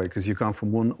segue because you've gone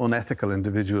from one unethical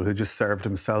individual who just served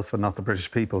himself and not the British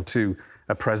people to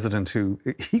a president who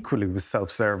equally was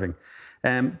self-serving.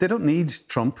 They don't need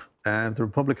Trump. The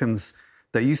Republicans,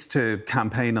 they used to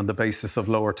campaign on the basis of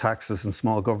lower taxes and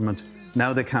small government.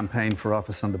 Now they campaign for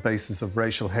office on the basis of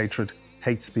racial hatred,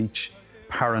 hate speech,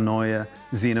 paranoia,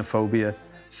 xenophobia.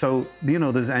 So, you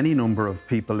know, there's any number of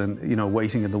people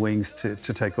waiting in the wings to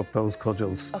take up those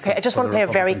cudgels. OK, I just want to play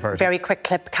a very quick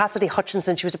clip. Cassidy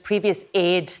Hutchinson, she was a previous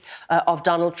aide of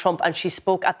Donald Trump, and she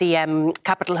spoke at the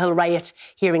Capitol Hill riot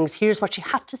hearings. Here's what she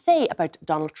had to say about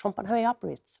Donald Trump and how he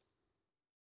operates.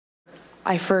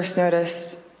 I first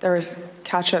noticed there was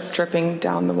ketchup dripping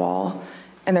down the wall,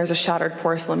 and there's a shattered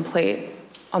porcelain plate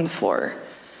on the floor.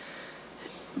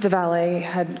 The valet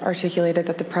had articulated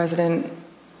that the president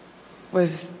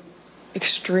was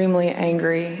extremely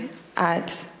angry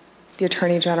at the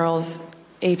Attorney General's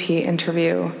AP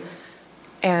interview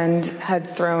and had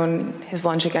thrown his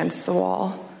lunch against the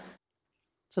wall.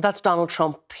 So that's Donald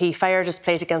Trump. He fired his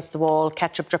plate against the wall,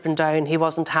 ketchup dripping down. He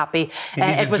wasn't happy.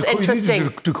 It was interesting. He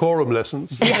needed decorum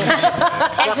lessons.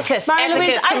 Etiquette. I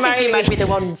think you might be the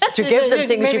ones to give them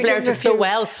things. You've learned it so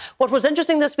well. What was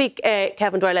interesting this week,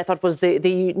 Kevin Doyle, I thought, was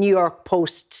the New York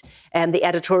Post and the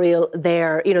editorial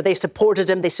there. You know, they supported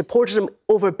him. They supported him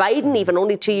over Biden even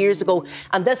only 2 years ago.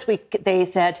 And this week they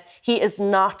said he is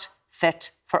not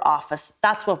fit for office.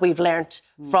 That's what we've learnt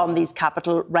from these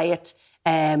Capitol riot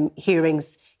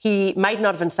hearings. He might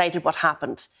not have incited what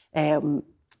happened,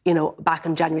 back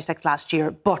on January 6th last year,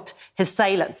 but his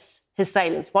silence,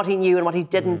 what he knew and what he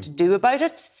didn't do about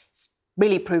it,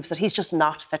 really proves that he's just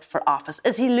not fit for office.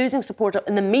 Is he losing support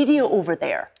in the media over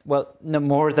there? Well, no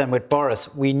more than with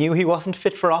Boris. We knew he wasn't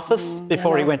fit for office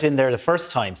before he went in there the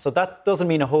first time. So that doesn't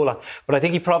mean a whole lot. But I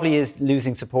think he probably is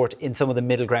losing support in some of the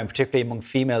middle ground, particularly among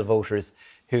female voters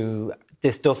who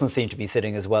this doesn't seem to be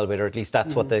sitting as well with, or at least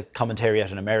that's what the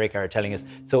commentariat in America are telling us.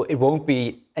 So it won't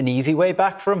be an easy way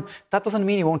back for him. That doesn't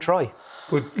mean he won't try.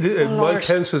 But Mike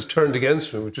Pence has turned against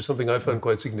him, which is something I found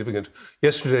quite significant.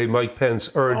 Yesterday, Mike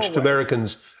Pence urged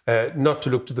Americans not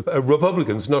to look to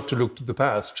Republicans not to look to the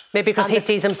past. Maybe because he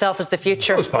sees himself as the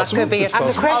future. It's possible. That could be it. And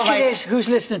the question is, who's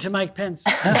listening to Mike Pence?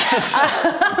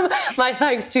 My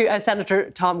thanks to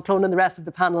Senator Tom Clonan. The rest of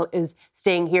the panel is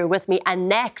staying here with me. And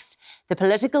next, the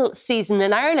political season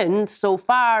in Ireland so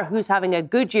far. Who's having a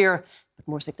good year? But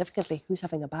more significantly, who's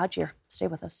having a bad year? Stay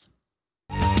with us.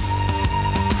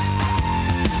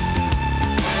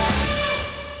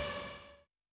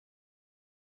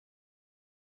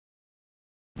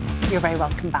 You're very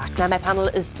welcome back. Now, my panel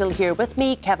is still here with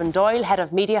me. Kevin Doyle, Head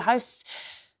of News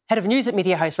at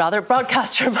Media House,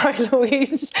 broadcaster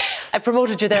Mary-Louise. I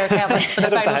promoted you there, Kevin, for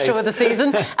the final show of the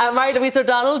season. Mary-Louise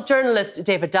O'Donnell, journalist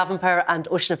David Davenport, and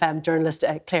Ocean FM journalist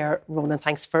Claire Ronan.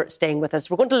 Thanks for staying with us.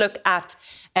 We're going to look at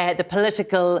the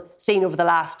political scene over the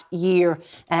last year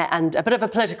and a bit of a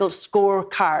political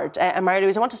scorecard.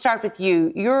 Mary-Louise, I want to start with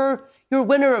you. You're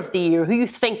winner of the year. Who you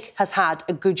think has had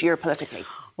a good year politically?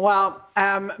 Well,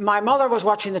 my mother was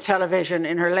watching the television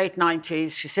in her late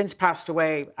 90s. She's since passed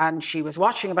away, and she was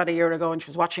watching about a year ago, and she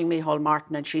was watching Micheál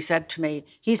Martin, and she said to me,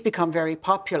 he's become very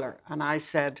popular. And I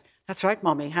said, that's right,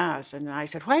 Mum, he has. And I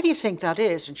said, why do you think that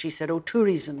is? And she said, two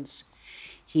reasons.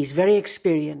 He's very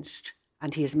experienced,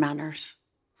 and he has manners.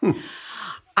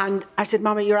 And I said,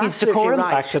 Mama, you're absolutely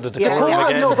right. Back to the decorum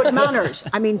again. No, but manners.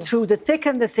 I mean, through the thick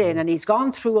and the thin, and he's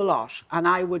gone through a lot.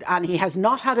 And he has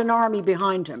not had an army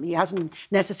behind him. He hasn't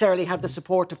necessarily had the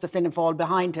support of the Fianna Fáil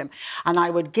behind him. And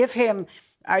I'd give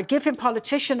him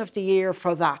Politician of the Year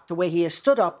for that, the way he has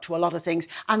stood up to a lot of things,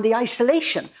 and the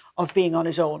isolation of being on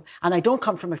his own. And I don't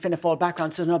come from a Fianna Fáil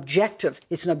background, so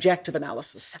it's an objective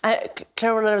analysis.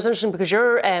 Claire, it was interesting because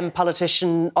your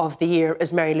Politician of the Year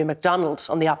is Mary Lou McDonald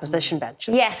on the opposition bench.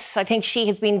 Yes, I think she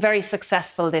has been very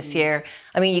successful this year.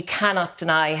 I mean, you cannot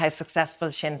deny how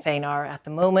successful Sinn Féin are at the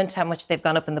moment, how much they've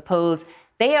gone up in the polls.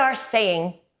 They are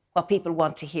saying what people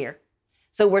want to hear.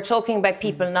 So we're talking about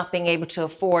people not being able to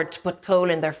afford to put coal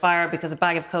in their fire because a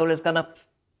bag of coal has gone up,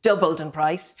 doubled in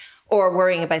price, or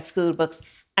worrying about school books.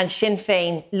 And Sinn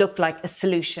Féin look like a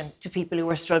solution to people who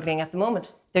are struggling at the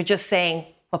moment. They're just saying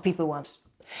what people want.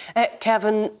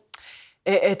 Kevin,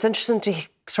 it's interesting to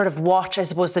sort of watch, I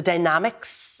suppose, the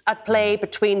dynamics at play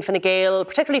between Fine Gael,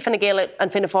 particularly Fine Gael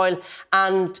and Fianna Fáil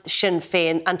and Sinn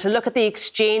Féin, and to look at the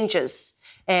exchanges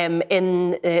in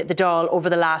the Dáil over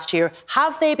the last year.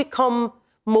 Have they become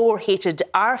more heated?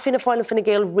 Are Fianna Fáil and Fine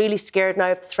Gael really scared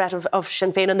now of the threat of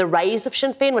Sinn Féin and the rise of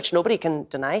Sinn Féin, which nobody can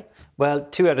deny? Well,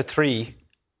 2 out of 3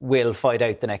 will fight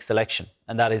out the next election,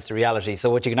 and that is the reality.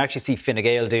 So what you can actually see Fine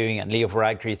Gael doing, and Leo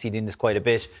Varadkar, you see doing this quite a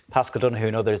bit, Paschal Donohoe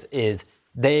and others, is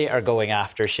they are going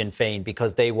after Sinn Féin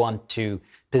because they want to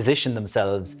position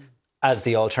themselves as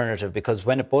the alternative, because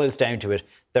when it boils down to it,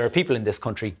 there are people in this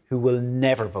country who will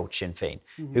never vote Sinn Féin,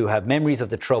 who have memories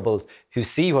of the Troubles, who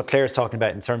see what Claire's talking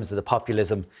about in terms of the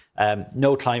populism,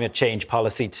 no climate change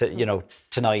policy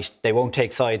tonight. They won't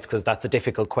take sides because that's a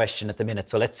difficult question at the minute.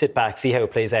 So let's sit back, see how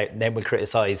it plays out, and then we'll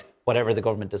criticise whatever the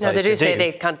government decides to do. They do say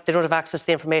they don't have access to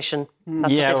the information.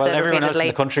 That's everyone else in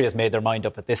the country has made their mind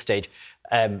up at this stage.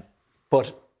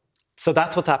 So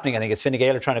that's what's happening, I think, is Fine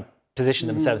Gael are trying to position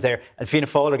themselves there, and Fianna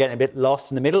Fáil are getting a bit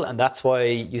lost in the middle, and that's why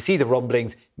you see the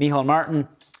rumblings. Micheál Martin,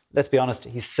 let's be honest,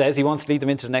 he says he wants to lead them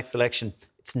into the next election.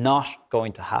 It's not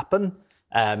going to happen.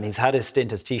 He's had his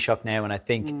stint as Taoiseach now, and I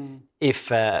think if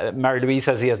Mary-Louise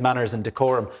says he has manners and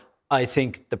decorum, I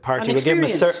think the party will give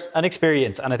him an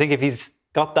experience, and I think if he's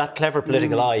got that clever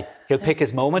political eye, he'll pick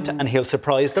his moment and he'll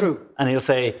surprise them, and he'll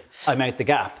say, I'm out the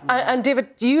gap. And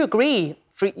David, do you agree?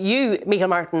 For you, Micheál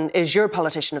Martin is your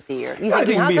Politician of the Year. You think I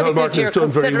think Micheál Martin has done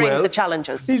very well. The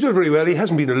challenges? He's done very well. He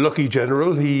hasn't been a lucky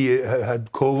general. He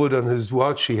had COVID on his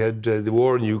watch. He had the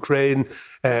war in Ukraine.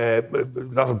 A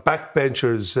lot of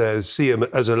backbenchers see him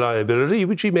as a liability,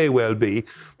 which he may well be.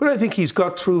 But I think he's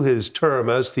got through his term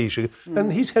as Taoiseach,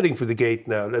 and he's heading for the gate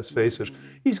now, let's face it.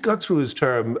 He's got through his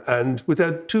term, and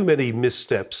without too many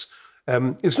missteps.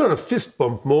 It's not a fist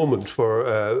bump moment for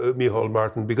Micheál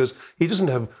Martin because he doesn't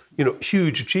have,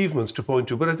 huge achievements to point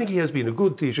to. But I think he has been a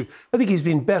good Taoiseach. I think he's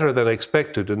been better than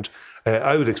expected, and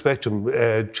I would expect him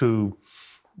to,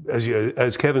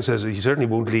 as Kevin says, he certainly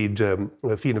won't lead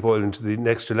Fianna Fáil into the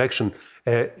next election.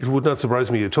 It would not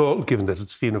surprise me at all, given that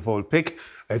it's Fianna Fáil pick,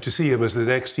 to see him as the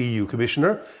next EU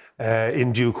Commissioner.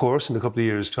 In due course, in a couple of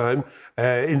years' time.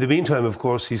 In the meantime, of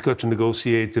course, he's got to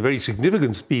negotiate the very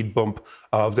significant speed bump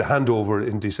of the handover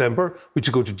in December, which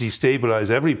is going to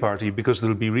destabilise every party because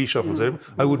there'll be reshuffles.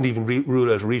 I wouldn't even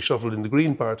rule out a reshuffle in the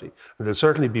Green Party, and there'll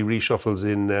certainly be reshuffles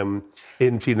in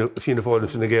Fianna Fáil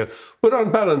and Fine Gael. But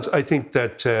on balance, I think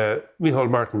that Micheál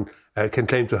Martin can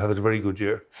claim to have had a very good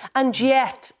year. And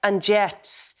yet,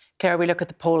 Claire, we look at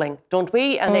the polling, don't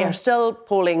we? And they are still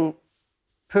polling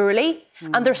poorly,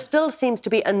 and there still seems to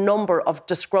be a number of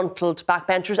disgruntled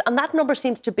backbenchers, and that number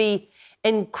seems to be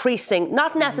increasing.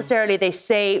 Not necessarily, they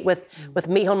say, with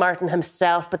Micheál Martin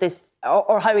himself, but this,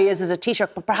 or how he is as a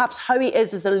Taoiseach, but perhaps how he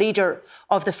is as the leader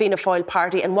of the Fianna Fáil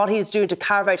party and what he's doing to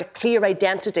carve out a clear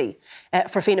identity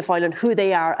for Fianna Fáil and who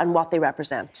they are and what they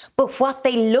represent. But what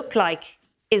they look like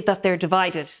is that they're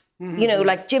divided. You know,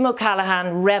 like Jim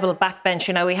O'Callaghan, rebel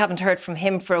backbencher. Now, we haven't heard from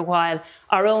him for a while.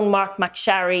 Our own Mark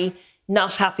McSharry,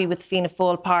 not happy with the Fianna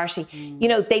Fáil party. You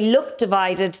know, they look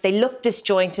divided. They look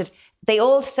disjointed. They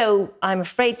also, I'm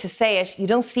afraid to say it, you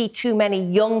don't see too many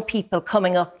young people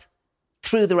coming up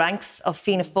through the ranks of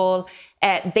Fianna Fáil.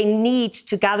 They need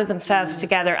to gather themselves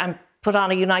together and put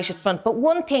on a united front. But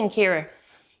one thing, Ciara,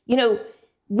 you know,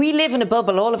 we live in a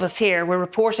bubble, all of us here. We're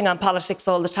reporting on politics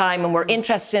all the time and we're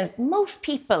interested in it. Most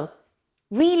people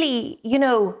really, you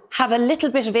know, have a little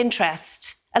bit of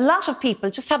interest. A lot of people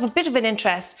just have a bit of an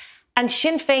interest, and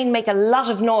Sinn Féin make a lot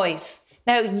of noise.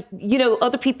 Now, you know,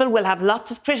 other people will have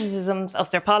lots of criticisms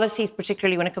of their policies,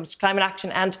 particularly when it comes to climate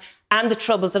action and the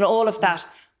Troubles and all of that.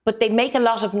 But they make a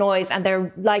lot of noise and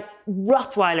they're like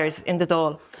Rottweilers in the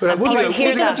Dáil.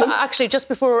 Actually, just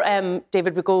before,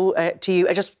 David, we go to you,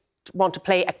 I just want to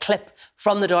play a clip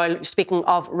from the Dáil, speaking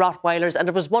of Rottweilers, and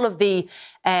it was one of the,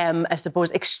 I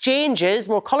suppose, exchanges,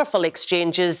 more colourful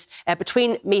exchanges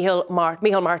between Micheál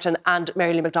Martin and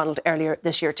Mary Lou McDonald earlier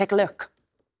this year. Take a look.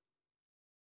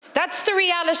 That's the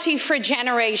reality for a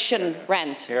generation,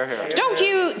 Rent.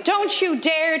 Don't you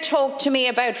dare talk to me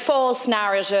about false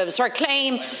narratives or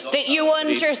claim that you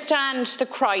understand the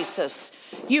crisis.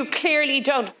 You clearly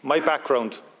don't. My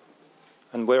background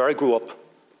and where I grew up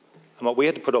and what we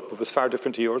had to put up with was far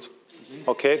different to yours.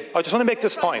 Okay? I just want to make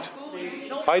this point.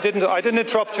 I didn't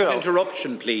interrupt you now.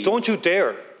 Interruption, please. Don't you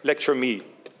dare lecture me.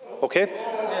 Okay?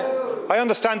 I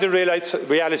understand the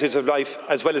realities of life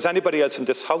as well as anybody else in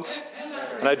this House,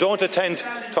 and I don't intend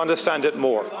to understand it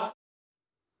more.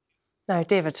 Now,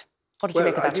 David, what did you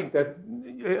make of that? I think that,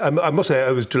 I must say, I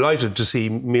was delighted to see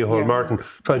Micheál Martin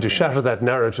trying to shatter that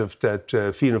narrative that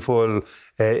Fianna Fáil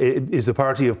is the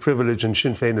party of privilege and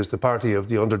Sinn Féin is the party of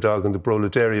the underdog and the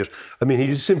proletariat. I mean,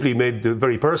 he simply made the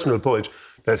very personal point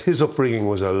that his upbringing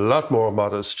was a lot more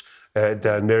modest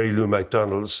than Mary Lou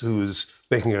McDonald's, who is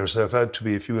making herself out to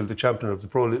be, if you will, the champion of the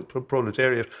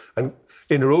proletariat, and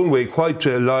in her own way quite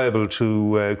liable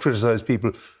to criticise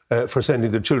people for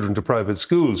sending their children to private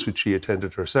schools, which she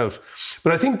attended herself.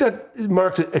 But I think that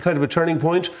marked a kind of a turning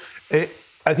point.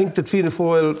 I think that Fianna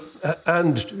Fáil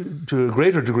and, to a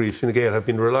greater degree, Fine Gael have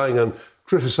been relying on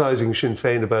criticising Sinn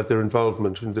Féin about their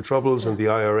involvement in the Troubles and the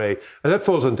IRA, and that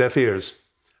falls on deaf ears.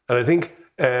 And I think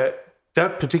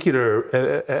that particular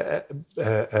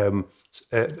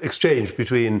exchange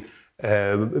between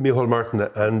Micheál Martin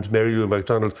and Mary Lou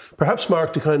McDonald perhaps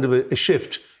marked a kind of a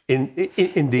shift in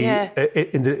the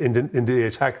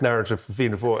attack narrative for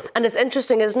Fianna Fáil. And it's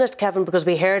interesting, isn't it, Kevin, because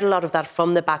we heard a lot of that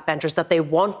from the backbenchers, that they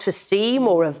want to see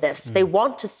more of this. They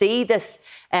want to see this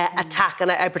attack,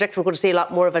 and I predict we're going to see a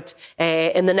lot more of it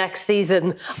in the next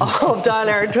season of Dáil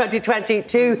Éireann in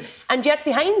 2022. And yet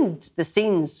behind the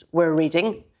scenes, we're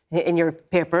reading in your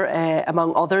paper,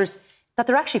 among others, that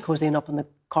they're actually cozying up in the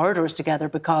corridors together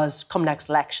because come next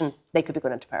election, they could be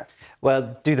going into power.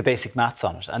 Well, do the basic maths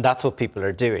on it. And that's what people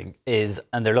are doing,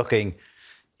 and they're looking,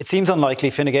 it seems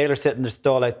unlikely. Fine Gael are sitting their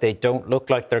stall out. They don't look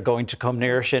like they're going to come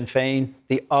near Sinn Féin.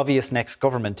 The obvious next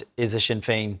government is a Sinn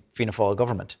Féin, Fianna Fáil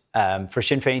government. For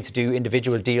Sinn Féin to do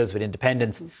individual deals with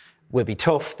independents will be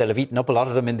tough. They'll have eaten up a lot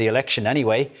of them in the election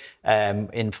anyway,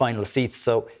 in final seats.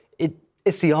 So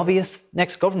it's the obvious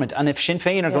next government. And if Sinn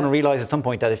Féin are going to realise at some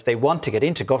point that if they want to get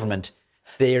into government,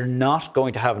 they're not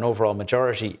going to have an overall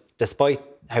majority, despite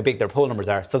how big their poll numbers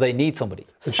are. So they need somebody.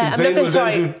 And Sinn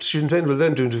Féin will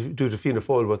then do to Fianna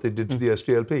Fáil what they did to the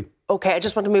SDLP. OK, I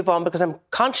just want to move on because I'm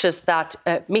conscious that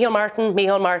Micheál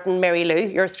Martin, Mary Lou,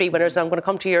 your three winners, and I'm going to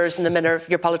come to yours in a minute,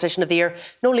 your Politician of the Year.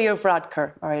 No Leo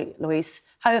Varadkar. All right, Louise,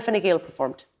 how have Fine Gael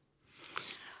performed?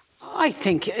 I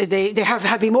think they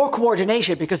have been more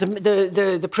coordinated because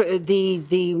the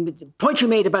point you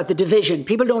made about the division,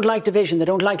 people don't like division, they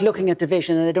don't like looking at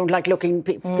division, and they don't like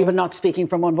people not speaking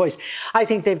from one voice. I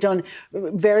think they've done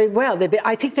very well.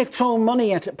 I think they've thrown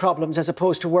money at problems as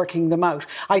opposed to working them out.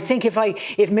 I think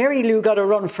if Mary Lou got a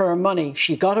run for her money,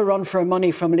 she got a run for her money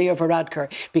from Leo Varadkar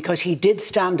because he did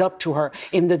stand up to her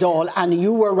in the Dáil, and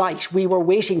you were right, we were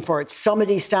waiting for it.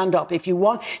 Somebody stand up. If you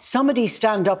want, somebody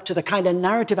stand up to the kind of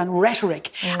narrative and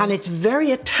rhetoric, and it's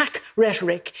very attack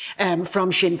rhetoric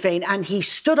from Sinn Féin, and he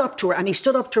stood up to her, and he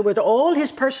stood up to her with all his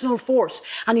personal force,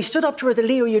 and he stood up to her, the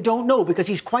Leo you don't know, because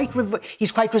he's quite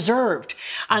reserved,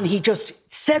 and he just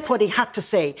said what he had to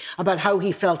say about how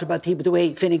he felt about the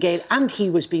way Fine Gael and he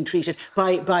was being treated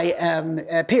by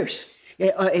Pearse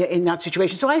in that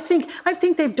situation. So I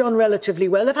think they've done relatively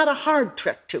well. They've had a hard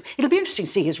trek too. It'll be interesting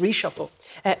to see his reshuffle.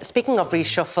 Speaking of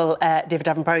reshuffle, David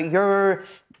Davenport, your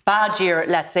bad year,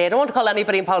 let's say. I don't want to call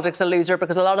anybody in politics a loser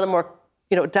because a lot of them were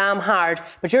damn hard.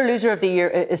 But your loser of the year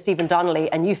is Stephen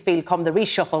Donnelly, and you feel come the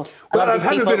reshuffle, a lot of these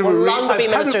people will no longer be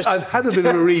ministers. I've had a bit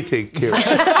of a rethink here.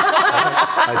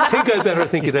 I think I'd better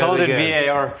think it out again.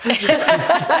 VAR.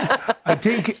 I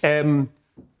think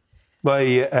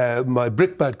my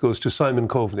brickbat goes to Simon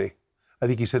Coveney. I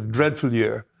think he's had a dreadful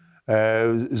year.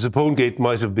 Zappone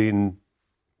might have been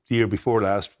the year before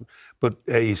last, but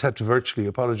he's had to virtually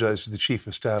apologise to the Chief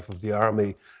of Staff of the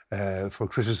Army for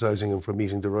criticising him for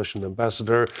meeting the Russian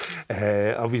ambassador.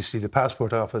 Obviously, the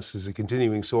Passport Office is a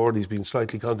continuing sword. He's been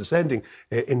slightly condescending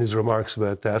in his remarks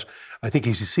about that. I think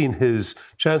he's seen his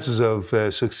chances of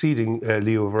succeeding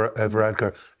Leo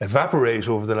Varadkar evaporate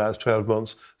over the last 12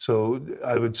 months. So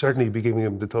I would certainly be giving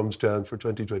him the thumbs down for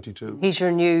 2022. He's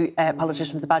your new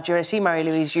politician of the bad year. I see,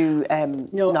 Mary-Louise, you...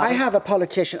 No, I have a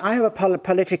politician. I have a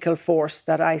political force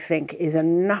that I think is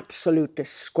an absolute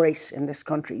disgrace in this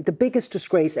country. The biggest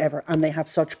disgrace ever, and they have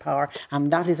such power,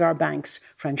 and that is our banks.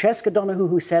 Francesca Donoghue,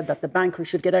 who said that the bankers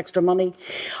should get extra money.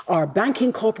 Our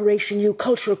Banking Corporation, new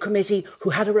Cultural Committee,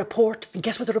 who had a report, and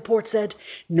guess what the report said?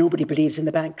 Nobody believes in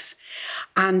the banks.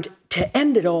 And to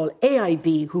end it all,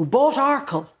 AIB, who bought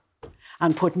Arkle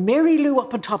and put Mary Lou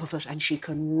up on top of it, and she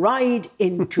can ride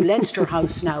into Leinster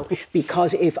House now,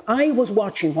 because if I was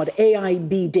watching what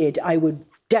AIB did, I would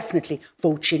definitely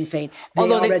vote Sinn Féin. They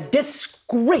are a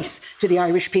disgrace to the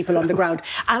Irish people on the ground,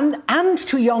 and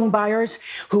to young buyers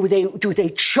who they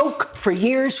choke for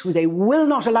years, who they will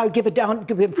not allow give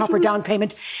a proper down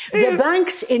payment. The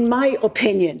banks, in my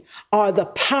opinion, are the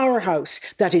powerhouse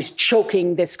that is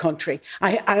choking this country.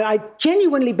 I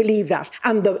genuinely believe that,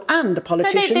 and the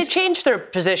politicians. They changed their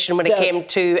position when it came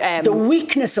to the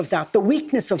weakness of that, the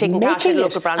weakness of making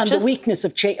it, and the weakness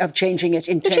of changing it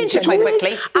in 10 changed it quite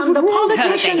quickly. And the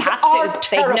politicians they had to.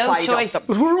 They had no choice.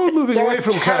 But we're all moving away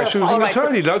from cash. It was an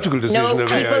entirely logical decision of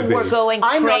AIB. People were going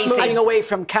crazy. I'm not moving away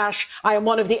from cash. I am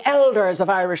one of the elders of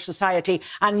Irish society,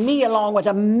 and me, along with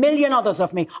a million others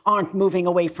of me, aren't moving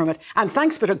away from it. And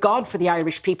thanks be to God for the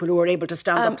Irish people who are able to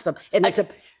stand up to them. And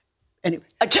anyway.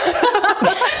 We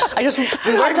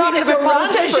weren't talking about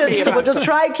politicians, so we'll just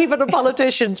try and keep it on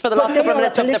politicians for the last couple of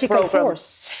minutes of the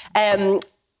programme.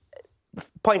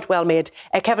 Point well made.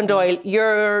 Kevin Doyle,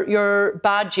 your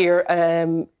bad year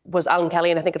was Alan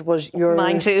Kelly, and I think it was yours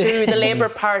mine too. To the Labour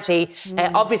Party.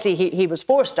 Obviously, he was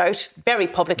forced out very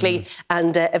publicly,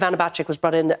 and Ivana Bacik was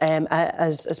brought in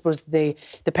as, I suppose, the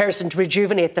person to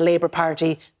rejuvenate the Labour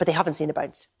Party, but they haven't seen a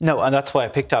bounce. No, and that's why I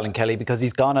picked Alan Kelly, because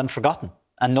he's gone and forgotten.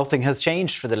 And nothing has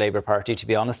changed for the Labour Party, to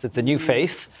be honest. It's a new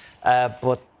face,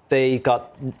 but they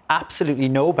got absolutely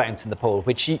no bounce in the poll,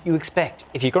 which you expect.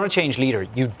 If you're going to change leader,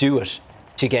 you do it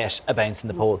to get a bounce in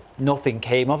the poll. Nothing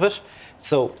came of it.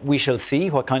 So we shall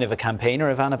see what kind of a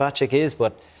campaigner Ivana Bacik is,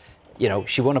 but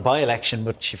she won a by-election,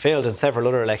 but she failed in several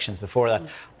other elections before that.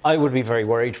 I would be very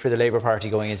worried for the Labour Party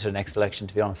going into the next election,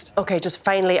 to be honest. OK, just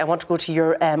finally, I want to go to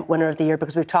your winner of the year,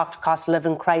 because we've talked cost of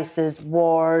living crisis,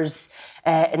 wars,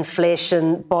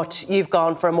 inflation, but you've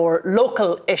gone for a more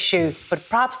local issue, but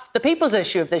perhaps the people's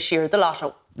issue of this year, the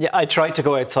lotto. Yeah, I tried to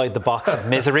go outside the box of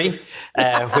misery,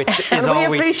 which is all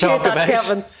we talk about.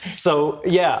 Kevin. So,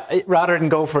 rather than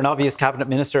go for an obvious cabinet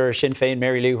minister or Sinn Féin,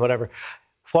 Mary Lou, whatever,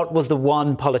 what was the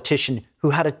one politician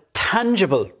who had a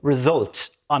tangible result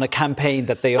on a campaign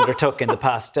that they undertook in the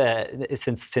past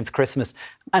since Christmas?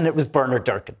 And it was Bernard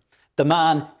Durkin, the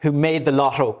man who made the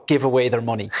lotto give away their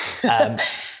money.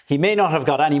 He may not have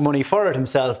got any money for it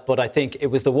himself, but I think it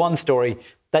was the one story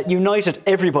that united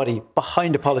everybody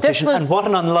behind a politician. And what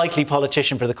an unlikely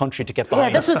politician for the country to get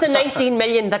behind. Yeah, this was the 19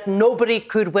 million that nobody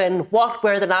could win. What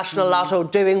were the National Lotto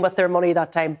doing with their money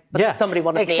that time? But somebody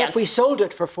won it. Except we sold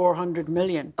it for 400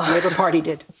 million. The Labour Party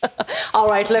did. All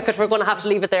right, look, we're going to have to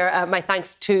leave it there. My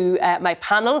thanks to my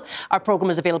panel. Our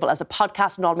programme is available as a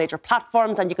podcast on all major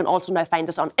platforms, and you can also now find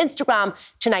us on Instagram,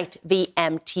 Tonight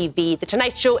VMTV. The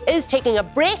Tonight Show is taking a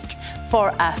break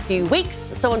for a few weeks.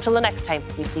 So until the next time,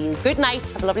 we see you. Good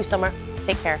night. Have a lovely summer.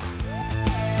 Take care.